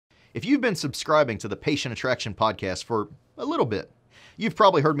If you've been subscribing to the Patient Attraction Podcast for a little bit, you've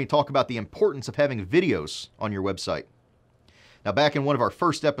probably heard me talk about the importance of having videos on your website. Now, back in one of our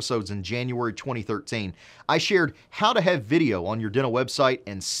first episodes in January 2013, I shared how to have video on your dental website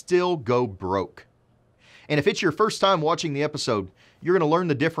and still go broke. And if it's your first time watching the episode, you're going to learn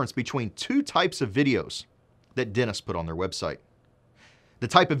the difference between two types of videos that dentists put on their website. The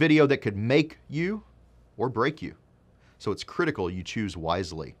type of video that could make you or break you. So it's critical you choose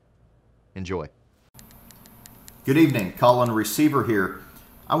wisely. Enjoy. Good evening, Colin Receiver here.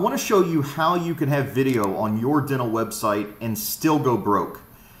 I want to show you how you can have video on your dental website and still go broke.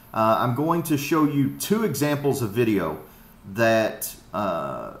 I'm going to show you two examples of video that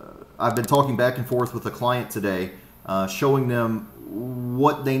I've been talking back and forth with a client today, showing them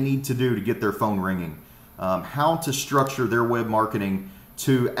what they need to do to get their phone ringing, how to structure their web marketing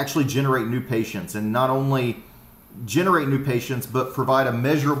to actually generate new patients, and not only generate new patients, but provide a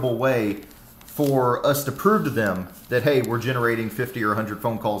measurable way for us to prove to them that, hey, we're generating 50 or 100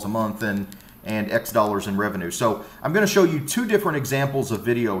 phone calls a month and X dollars in revenue. So I'm going to show you two different examples of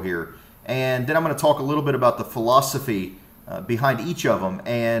video here, and then I'm going to talk a little bit about the philosophy behind each of them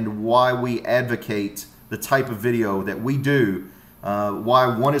and why we advocate the type of video that we do, why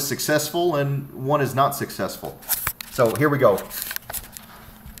one is successful and one is not successful. So here we go.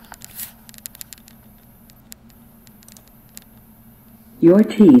 Your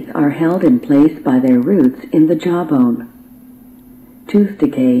teeth are held in place by their roots in the jawbone. Tooth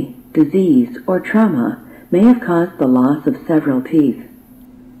decay, disease, or trauma may have caused the loss of several teeth.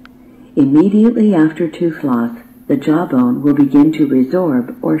 Immediately after tooth loss, the jawbone will begin to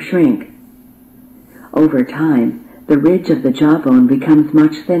resorb or shrink. Over time, the ridge of the jawbone becomes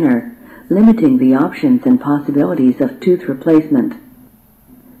much thinner, limiting the options and possibilities of tooth replacement.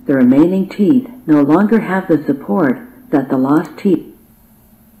 The remaining teeth no longer have the support that the lost teeth.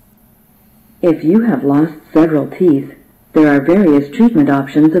 If you have lost several teeth, there are various treatment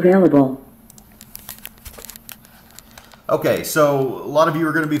options available. Okay, so a lot of you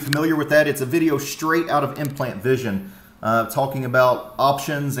are going to be familiar with that. It's a video straight out of Implant Vision, talking about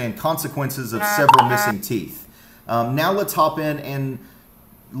options and consequences of several missing teeth. Now let's hop in and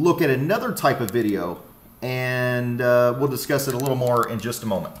look at another type of video, and we'll discuss it a little more in just a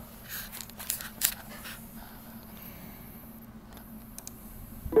moment.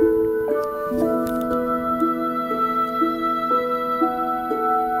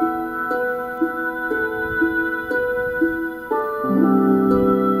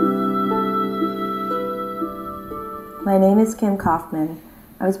 My name is Kim Kaufman.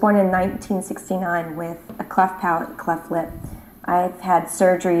 I was born in 1969 with a cleft palate, cleft lip. I've had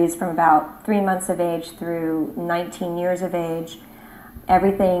surgeries from about 3 months of age through 19 years of age.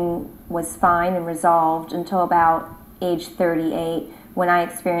 Everything was fine and resolved until about age 38, when I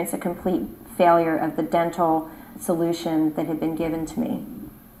experienced a complete failure of the dental solution that had been given to me.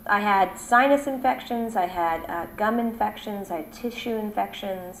 I had sinus infections, I had gum infections, I had tissue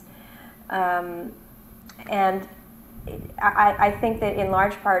infections, and I think that in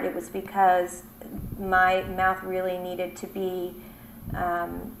large part it was because my mouth really needed to be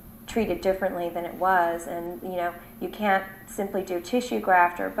treated differently than it was. And you know, you can't simply do tissue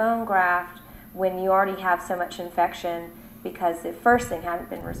graft or bone graft when you already have so much infection because the first thing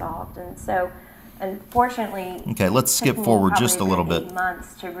hadn't been resolved. And so, unfortunately, okay, let's skip forward just a little bit. 8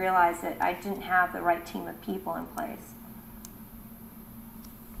 months to realize that I didn't have the right team of people in place.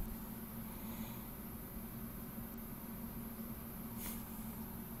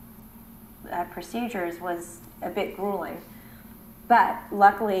 Procedures was a bit grueling, but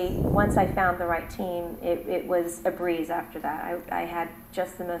luckily once I found the right team, it was a breeze after that. I had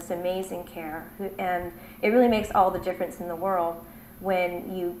just the most amazing care, and it really makes all the difference in the world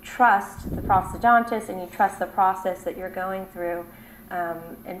when you trust the prosthodontist and you trust the process that you're going through,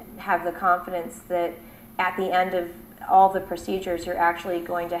 and have the confidence that at the end of all the procedures you're actually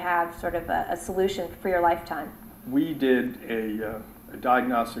going to have sort of a solution for your lifetime. We did a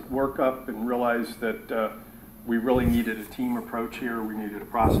diagnostic workup and realized that we really needed a team approach here. We needed a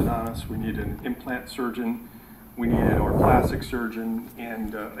prosthodontist, we needed an implant surgeon, we needed our plastic surgeon,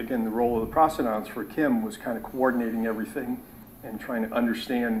 and again, the role of the prosthodontist for Kim was kind of coordinating everything and trying to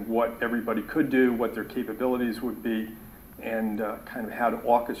understand what everybody could do, what their capabilities would be, and kind of how to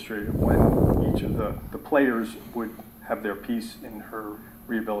orchestrate it when each of the players would have their piece in her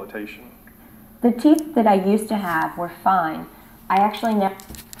rehabilitation. The teeth that I used to have were fine. I actually never...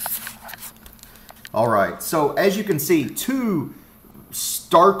 All right, so as you can see, two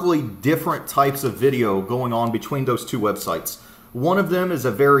starkly different types of video going on between those two websites. One of them is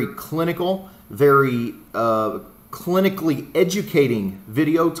a very clinical, very clinically educating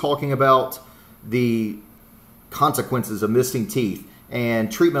video talking about the consequences of missing teeth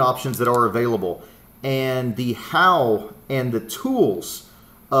and treatment options that are available and the how and the tools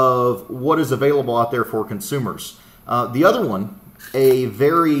of what is available out there for consumers. The other one, a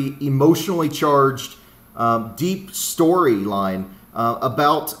very emotionally charged, deep storyline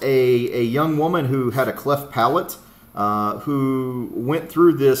about a young woman who had a cleft palate, who went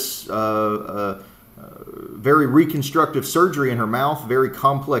through this very reconstructive surgery in her mouth, very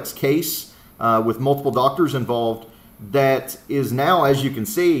complex case with multiple doctors involved, that is now, as you can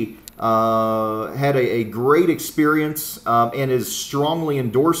see, had a great experience and is strongly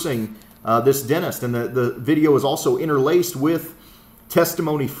endorsing this dentist. And the video is also interlaced with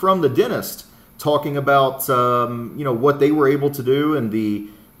testimony from the dentist talking about what they were able to do and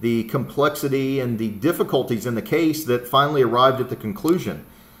the complexity and the difficulties in the case that finally arrived at the conclusion.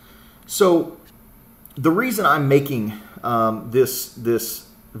 So the reason I'm making this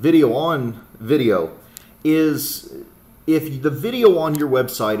video on video is, if the video on your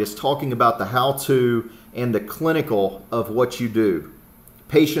website is talking about the how-to and the clinical of what you do,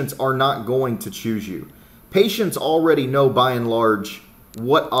 patients are not going to choose you. Patients already know, by and large,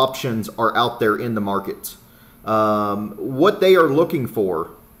 what options are out there in the market. What they are looking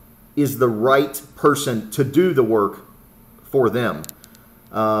for is the right person to do the work for them.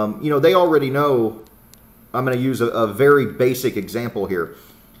 They already know. I'm going to use a very basic example here.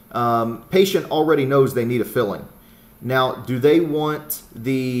 Patient already knows they need a filling. Now, do they want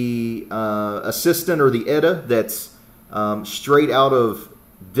the assistant or the EDA that's straight out of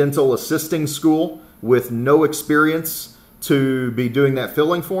dental assisting school with no experience to be doing that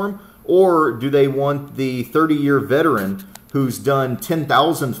filling for them? Or do they want the 30-year veteran who's done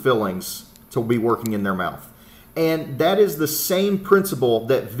 10,000 fillings to be working in their mouth? And that is the same principle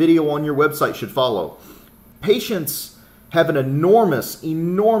that video on your website should follow. Patients have an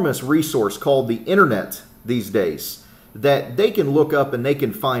enormous resource called the internet these days that they can look up and they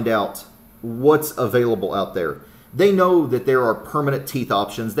can find out what's available out there. They know that there are permanent teeth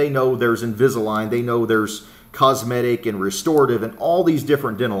options. They know there's Invisalign. They know there's cosmetic and restorative and all these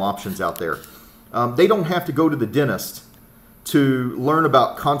different dental options out there. They don't have to go to the dentist to learn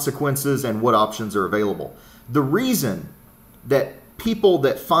about consequences and what options are available. The reason that people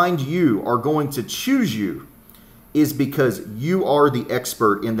that find you are going to choose you is because you are the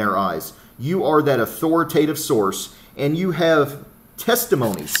expert in their eyes. You are that authoritative source, and you have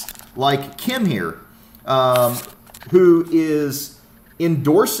testimonies like Kim here, who is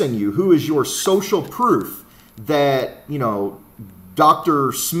endorsing you, who is your social proof that,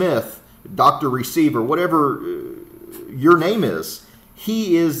 Dr. Smith, Dr. Receiver, whatever your name is,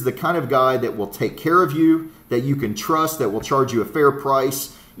 he is the kind of guy that will take care of you, that you can trust, that will charge you a fair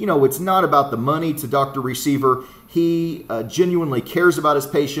price. It's not about the money to Dr. Receiver. He genuinely cares about his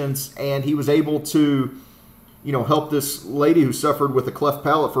patients, and he was able to, help this lady who suffered with a cleft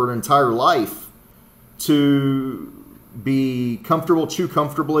palate for an entire life to be comfortable, chew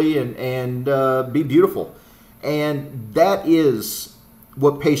comfortably, and be beautiful. And that is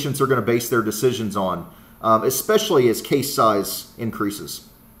what patients are going to base their decisions on, especially as case size increases.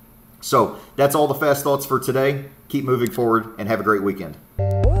 So that's all the fast thoughts for today. Keep moving forward and have a great weekend.